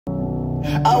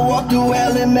I walked through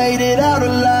hell and made it out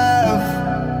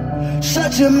alive.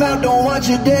 Shut your mouth, don't want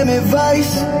your damn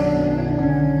advice.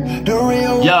 The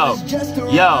real yo,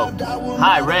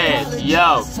 Hi-Rez,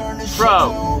 yo,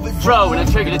 Fro, when I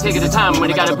trigger the ticket of time,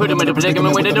 when I gotta put him in a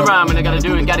predicament with the rhyme, and I gotta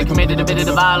do it, gotta commit to the bit of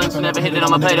the violence, and never hit it on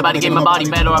my plate, about to get my body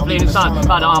better, I play the sun,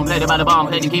 by the arm, played about the bomb,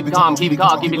 played to keep it calm, keep it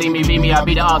calm, keep it leave me, beat me, I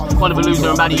beat the odds, one of a loser,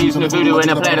 I'm about to use the voodoo, and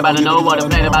I played about to know what I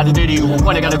played about to do to you,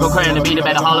 when I gotta go crazy to beat it,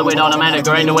 better hollow it, automatic,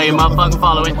 or ain't no way, motherfucking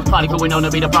follow it, particle, we know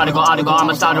to be the prodigal, article, I'm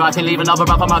a starter, I can leave another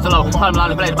rough, I'm out to low, I'm line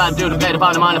to play about to do, to play the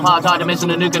part of mine, the part, hard to missing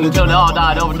the nuke until they all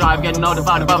died, overdrive, getting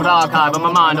notified above the archive, on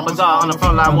my mind, a bazaar on the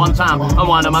front line one time, I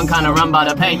want them unkind, run by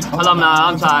the pain, alumni,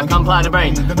 untied. Comply the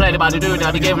brain, played about to do it,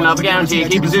 I'll be giving up a guarantee.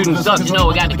 Keep it zooting, sucks, you know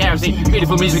I got the guarantee.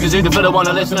 Beautiful music is zooting for the one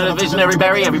to listen to the visionary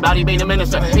Barry. Everybody being a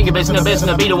minister, think of business,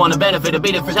 be the one to benefit, to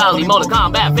be the fatality, Mortal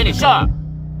Kombat finisher.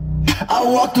 I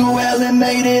walked through hell and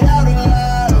made it out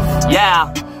alive.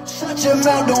 Yeah. Shut your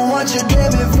mouth, don't want your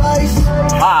damn advice.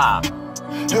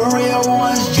 The real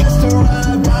ones just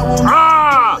arrived. I will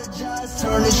apologize.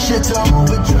 Turn this shit to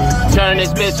overdrive. Turn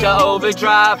this bitch to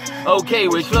overdrive. Okay,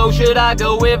 which flow should I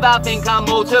go with? I think I'm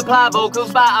multiply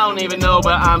vocals, but I don't even know.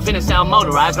 But I'm finna sound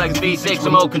motorized like it's V6,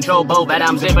 remote control boat that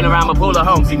I'm zipping around my pool of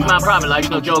home. My private life's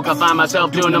no joke, I find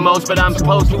myself doing the most, but I'm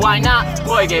supposed to, why not?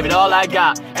 Boy, gave it all I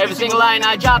got. Every single line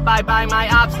I drop, bye bye my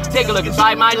ops. Take a look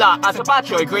inside my lot. I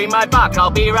sabacho, green my box. I'll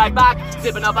be right back.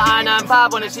 Zipping up a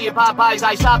I-95 when I see a Popeyes.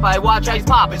 I stop, I watch, I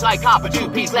pop. It's like copper,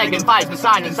 two-piece leg and fights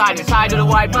beside inside of the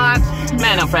white box.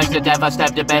 Man, I'm fresh to death. I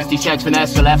step the best. He checks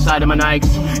finesse the left side of my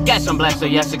Nikes. Guess I'm blessed, so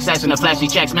yes, success in the flesh. He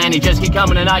checks, man, he just keep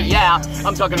coming tonight. Yeah,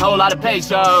 I'm talking a whole lot of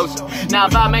pesos. Now,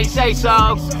 if I may say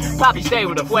so, probably stay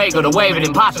with the fuego, the wave of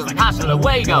imposters like hasta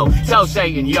luego. Tell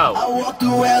Satan, yo. I walked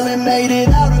through hell and made it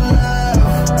out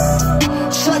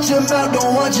alive. Shut your mouth,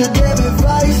 don't want your damn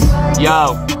advice.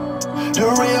 Yo. The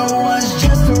real ones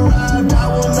just arrived. I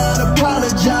will not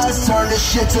apologize. Turn this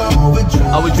shit to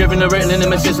overdrive. I was driven to written in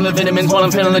my system of vitamins while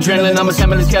I'm feeling adrenaline. I'm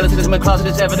assembling skeletons in my closet.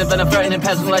 It's evident that I'm threatening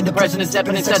peasants like depression is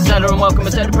stepping in set center and welcome. I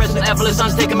said the president effortless,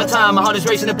 I'm taking my time. My heart is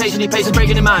racing, the patient, he pacing,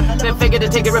 breaking in mind. Then figure to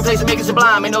take it, replace it, make it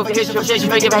sublime. Ain't no vacation, no shit,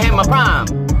 fake it for him, my prime.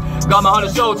 Got my heart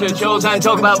and soul to the shows. I ain't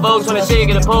talk about votes when I say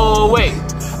get a pull. Wait,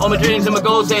 all my dreams and my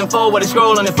goals staying full while they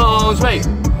scroll on their phones. Wait.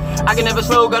 I can never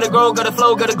slow, gotta grow, gotta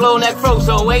flow, gotta glow, neck fro.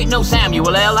 So ain't no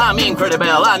Samuel L. I'm incredible.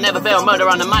 I never fail, murder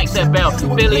on the mic, set bell.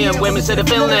 Billion women said the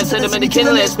feeling, send them in the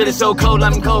kindling. Spit it so cold,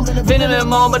 I'm cold.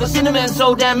 Venom on, but the cinnamon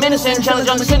so damn innocent. Challenge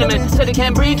on the cinnamon. Said it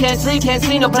can't breathe, can't sleep, can't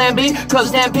see no plan B. Cause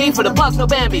stampede for the bucks, no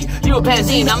Bambi. You a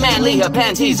pansy, not manly. Her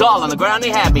panties all on the ground, they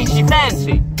happy. She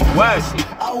fancy. Where's she?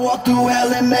 I walked through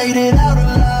hell and made it out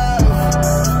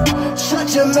alive.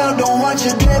 Shut your mouth, don't want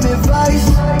your damn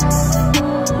advice.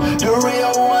 The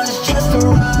real ones just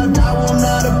arrived. I will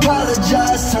not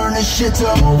apologize. Turn this shit to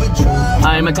overdrive.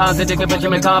 I am a contradictor, but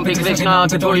you're a complete conviction. On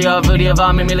tutorial, video,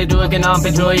 I'm a milli do again. I'm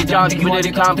enjoy John, the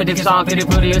community, confident, song, the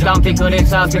video, don't think good, it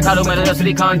sounds like Carlo,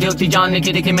 Melody, con, guilty, John,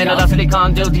 Nicky, Dicky, Melody,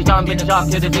 con, guilty, John, get the talk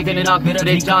to the digging and knock,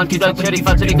 the John, keep up, kitty,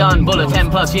 fuck to the gun, bullet,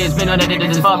 10+ years, been unedited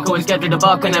as fuck, always get to the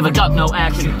buck, and never duck, no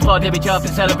action. For they be chuffed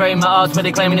and celebrating my odds, but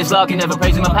they claiming it's luck and never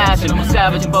praising my passion. I'm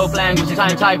savage in both languages,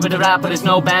 I'm tight with the rap, but there's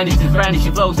no bandage, it's brandish,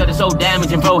 she flows that is so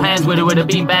damaging, pro hands with a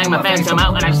beam bang, my fans come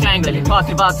out and I strangle it.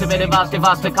 Pasta, pasta, vede, pasta,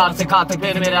 pasta, costa, costa,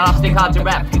 pyramid, osta, costa,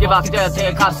 rap, give off the dirt,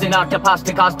 take costa, knock the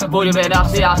pasta, costa, booty, red,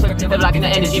 osta, they're lacking the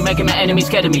energy, making my enemies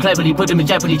scared of me, cleverly put them in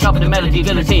jeopardy, chopping the melody,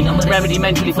 guillotine, remedy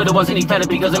mentally for the ones in need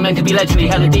therapy, because I'm meant to be legendary,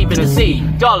 hella deep in the sea,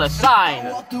 dollar sign.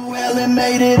 I walked through hell and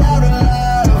made it out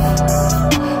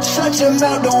alive. Shut your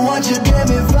mouth, don't want your damn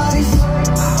advice.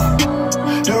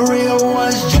 The real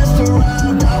ones just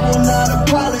arrived. I will not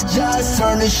apologize.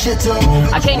 Turn this shit to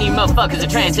overdrive. I can't even motherfuckers to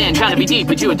transcend, trying to be deep,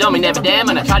 but you a dummy never damn.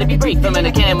 And I try to be brief, I'm in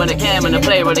a cam, and a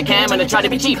player with a cam, and I try to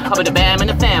be cheap. I'm with a bam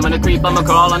and a fam, and a creep, I'm a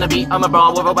crawl on the beat, I'm a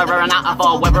brawl, whether or not I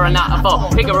fall, whether or not I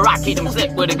fall. Pick up a rock, keep him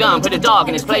slick with a gun, put a dog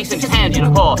in his place, and just hand you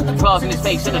the paw. Claws in his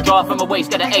face, and a draw from a waist,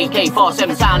 got an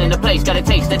AK-47 sound in the place, got a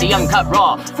taste of the uncut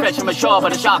raw. Fresh from a shore,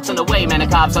 but the shark's on the way, man, the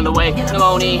cops on the way. I'm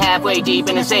only halfway deep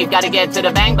in the safe, gotta get to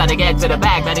the bank, gotta get to the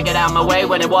bag, better get out my way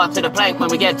when they walk to the plank, when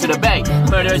we get to the bay.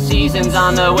 Murder season's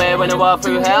on the way, when they walk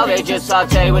through hell, they just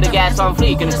saute with the gas on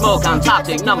fleek and the smoke on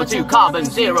toxic. Number 2, carbon,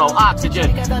 0,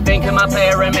 oxygen. Thinking my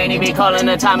player remain, he be calling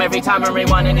the time every time I'm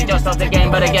rewinding it just off the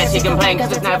game, but I guess he complain,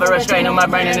 cause it's never a strain on my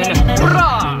brain and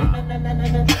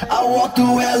I walked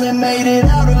through hell and made it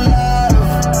out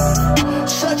alive.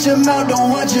 Shut your mouth, don't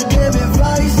want your damn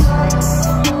advice.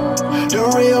 The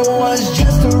real ones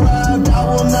just arrived. I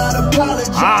will not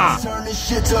apologize. Turn this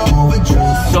shit to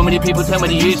overdrive. So many people tell me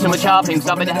to use some chopping.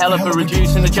 Stop it the hell up for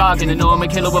reducing the jargon. And know I'm a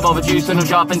killer with overjuice and I'm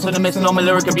dropping. So they're missing on my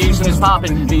lyric abuse and it's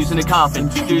popping. Using the coffin,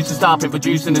 dudes to stop it,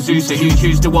 producing the Zeus. You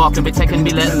choose to walk and protecting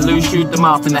me, letting loose, shoot them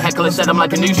off. And the heckler said I'm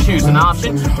like a noose, choose an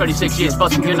option. 36 years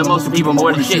busting killing most of the people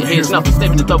more than shit. Here's nothing,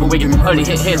 sniffing the double wicked. Early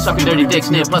hit here, sucking dirty dicks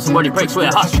near, plus some wordy bricks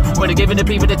with a hush. Where they giving the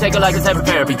people to take it like a type of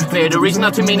therapy. Clear the reason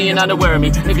not too many and unaware of me.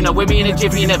 If you're not with me in a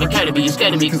jiffy, you never care to be. You're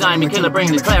scared of me, cause I'm a killer,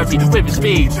 bringing this clarity, whip the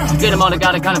speed. Get them all, I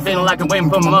got it, kinda feeling like I'm waiting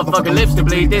for my motherfucking lips to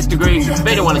bleed. This degree,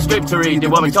 they don't want a script to read. They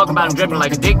want me talking about them dripping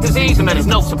like a dick disease. And man, it's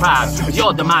no surprise. It's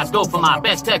your demise, go for my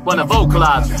best tech when I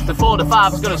vocalize. The 4 to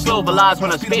 5 is gonna slow the lies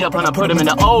when I speed up and I put them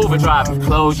into overdrive.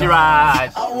 Close your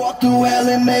eyes. I walked through hell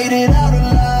and made it out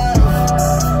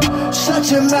alive.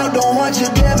 Shut your mouth, don't want your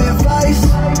damn advice.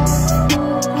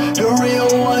 The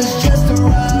real ones just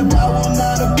arrived. I will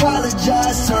not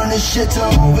apologize. Turn this shit to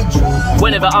overdrive.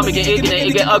 Whenever I'ma get ignorant,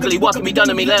 it get ugly. What can be done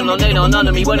to me? Let them know they know none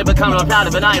of me. Whenever coming up out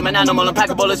of it, I am an animal,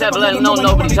 unpackable as ever. Let them know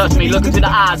nobody touch me. Look into the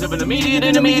eyes of an immediate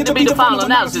enemy to be the final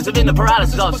analysis of inner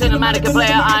paralysis of cinematic a player.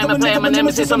 I am a player, my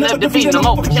nemesis. I'm never defeating. I'm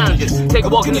open challenges. Take a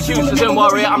walk in the shoes of Zen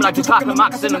warrior. I'm like the chocolate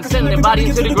moccasin. I'm sending their body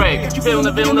into the grave. You feeling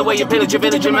the villain the way you pillage your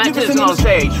village and mantis on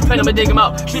stage. Pin them and dig them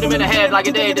up. Shoot them in the head like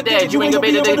a day to dead. You ain't gonna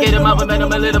be able to get them up and then I'm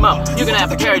gonna lit them up. You're gonna have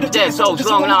to carry the dead souls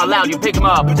long and out loud. You pick them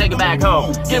up and take them back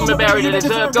home. Give them a berry to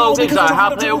deserve gold. These are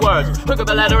how I play words. Hook up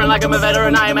a letter and like I'm a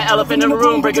veteran. I am an elephant in a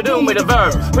room. Break a doom with a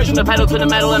verb. Pushing the pedal to the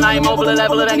metal and I am over the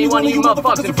level at any one of you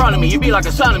motherfuckers in front of me. You be like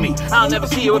a son of me. I'll never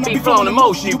see you with me flowing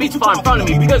emotion. You be too far in front of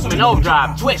me because I'm an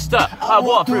overdrive. Twista. I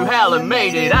walked through hell and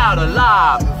made it out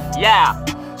alive. Yeah.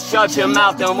 Shut your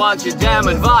mouth, don't want your damn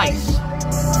advice.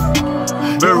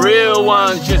 The real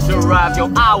ones just arrived.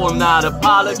 Yo, I will not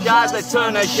apologize. Let's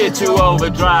turn that shit to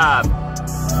overdrive.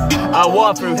 I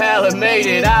walked through hell and made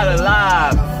it out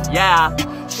alive. Yeah.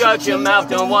 Shut your mouth,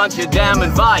 don't want your damn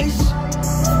advice.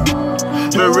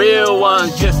 The real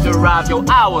ones just arrived. Yo,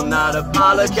 I will not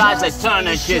apologize. Let's turn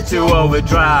that shit to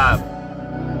overdrive.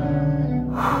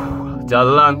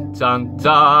 Da-dun, dun,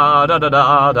 da, da, da,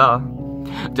 da, da.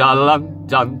 Da-dun,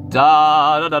 dun,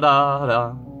 da, da, da, da,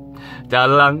 da.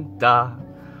 Da-dun, da.